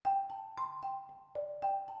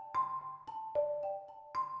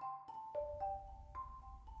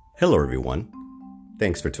Hello, everyone.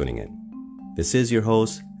 Thanks for tuning in. This is your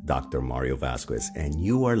host, Dr. Mario Vasquez, and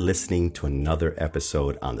you are listening to another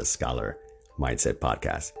episode on the Scholar Mindset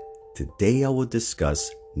Podcast. Today, I will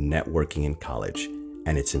discuss networking in college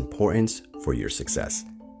and its importance for your success.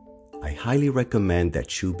 I highly recommend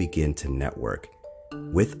that you begin to network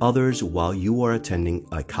with others while you are attending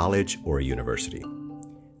a college or a university.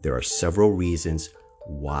 There are several reasons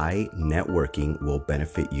why networking will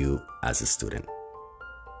benefit you as a student.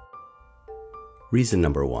 Reason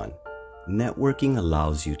number one, networking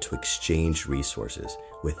allows you to exchange resources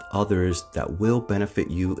with others that will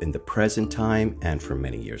benefit you in the present time and for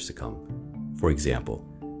many years to come. For example,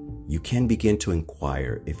 you can begin to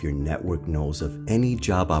inquire if your network knows of any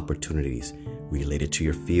job opportunities related to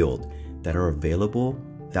your field that are available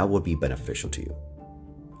that will be beneficial to you.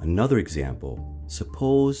 Another example,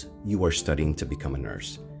 suppose you are studying to become a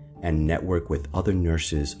nurse and network with other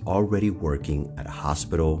nurses already working at a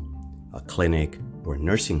hospital, a clinic, or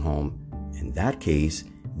nursing home. In that case,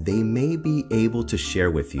 they may be able to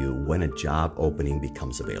share with you when a job opening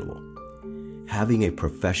becomes available. Having a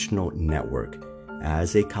professional network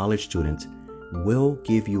as a college student will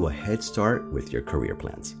give you a head start with your career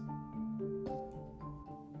plans.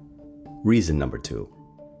 Reason number two,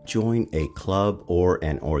 join a club or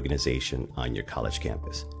an organization on your college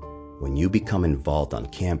campus. When you become involved on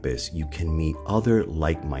campus, you can meet other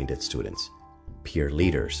like-minded students, peer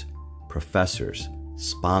leaders, professors,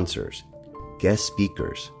 sponsors, guest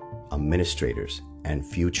speakers, administrators, and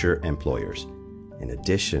future employers. In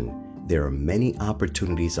addition, there are many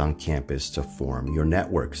opportunities on campus to form your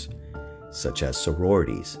networks, such as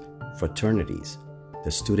sororities, fraternities,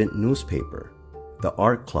 the student newspaper, the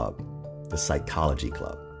art club, the psychology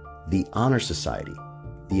club, the honor society,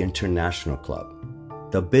 the international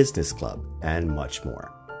club, the business club, and much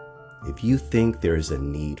more. If you think there is a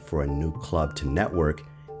need for a new club to network,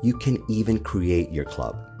 you can even create your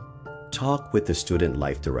club. Talk with the student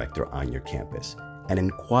life director on your campus and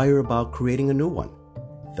inquire about creating a new one.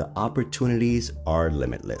 The opportunities are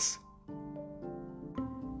limitless.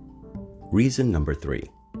 Reason number three,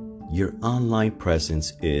 your online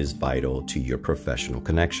presence is vital to your professional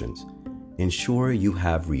connections. Ensure you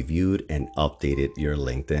have reviewed and updated your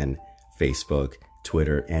LinkedIn, Facebook,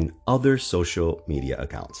 Twitter, and other social media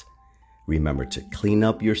accounts. Remember to clean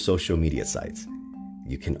up your social media sites.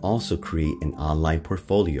 You can also create an online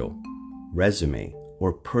portfolio, resume,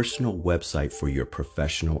 or personal website for your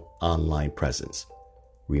professional online presence.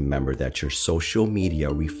 Remember that your social media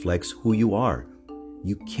reflects who you are.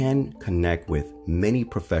 You can connect with many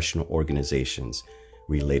professional organizations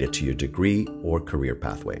related to your degree or career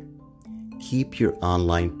pathway. Keep your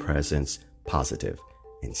online presence positive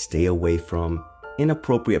and stay away from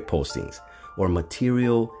inappropriate postings or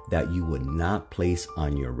material that you would not place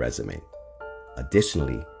on your resume.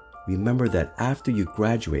 Additionally, remember that after you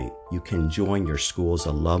graduate, you can join your school's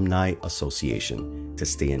alumni association to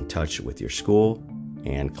stay in touch with your school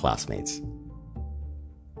and classmates.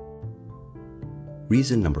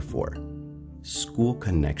 Reason number four, school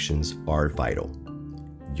connections are vital.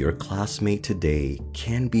 Your classmate today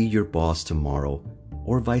can be your boss tomorrow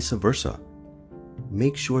or vice versa.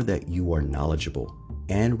 Make sure that you are knowledgeable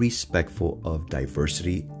and respectful of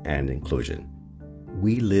diversity and inclusion.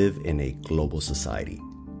 We live in a global society.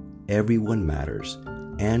 Everyone matters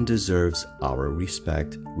and deserves our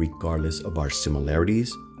respect regardless of our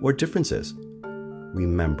similarities or differences.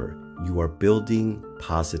 Remember, you are building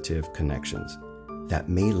positive connections that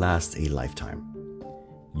may last a lifetime.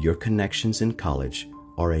 Your connections in college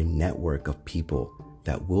are a network of people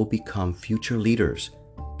that will become future leaders,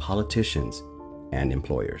 politicians, and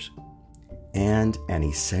employers, and an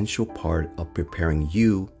essential part of preparing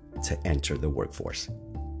you to enter the workforce.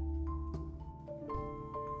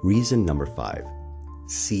 Reason number five,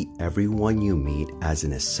 see everyone you meet as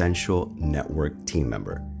an essential network team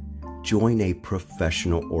member. Join a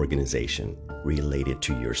professional organization related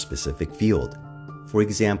to your specific field. For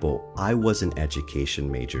example, I was an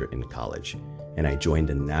education major in college, and I joined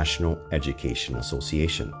the National Education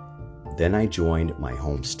Association. Then I joined my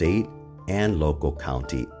home state and local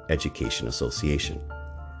county education association.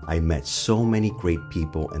 I met so many great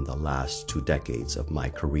people in the last 2 decades of my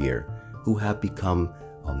career who have become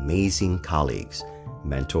amazing colleagues,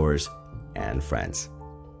 mentors, and friends.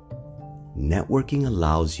 Networking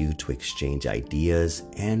allows you to exchange ideas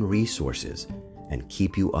and resources and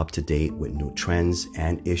keep you up to date with new trends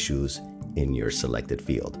and issues in your selected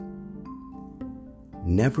field.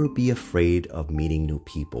 Never be afraid of meeting new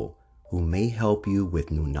people who may help you with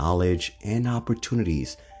new knowledge and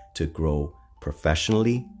opportunities to grow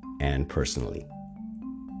professionally and personally.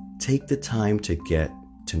 Take the time to get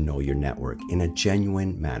to know your network in a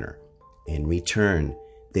genuine manner. In return,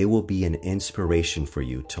 they will be an inspiration for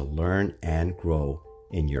you to learn and grow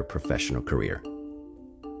in your professional career.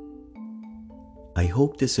 I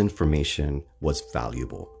hope this information was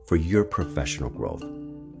valuable for your professional growth.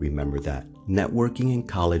 Remember that networking in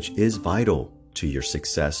college is vital to your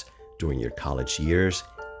success during your college years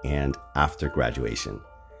and after graduation.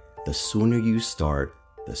 The sooner you start,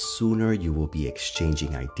 the sooner you will be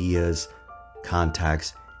exchanging ideas,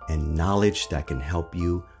 contacts, and knowledge that can help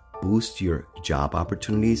you boost your job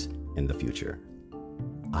opportunities in the future.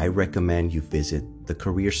 I recommend you visit the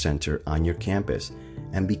Career Center on your campus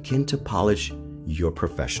and begin to polish your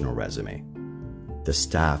professional resume. The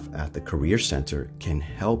staff at the Career Center can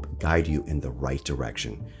help guide you in the right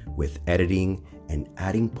direction with editing and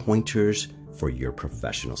adding pointers for your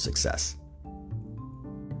professional success.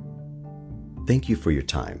 Thank you for your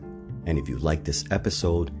time. And if you like this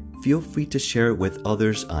episode, feel free to share it with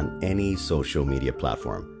others on any social media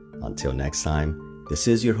platform. Until next time, this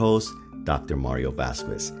is your host, Dr. Mario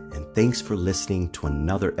Vasquez, and thanks for listening to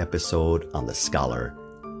another episode on the Scholar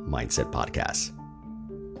Mindset Podcast.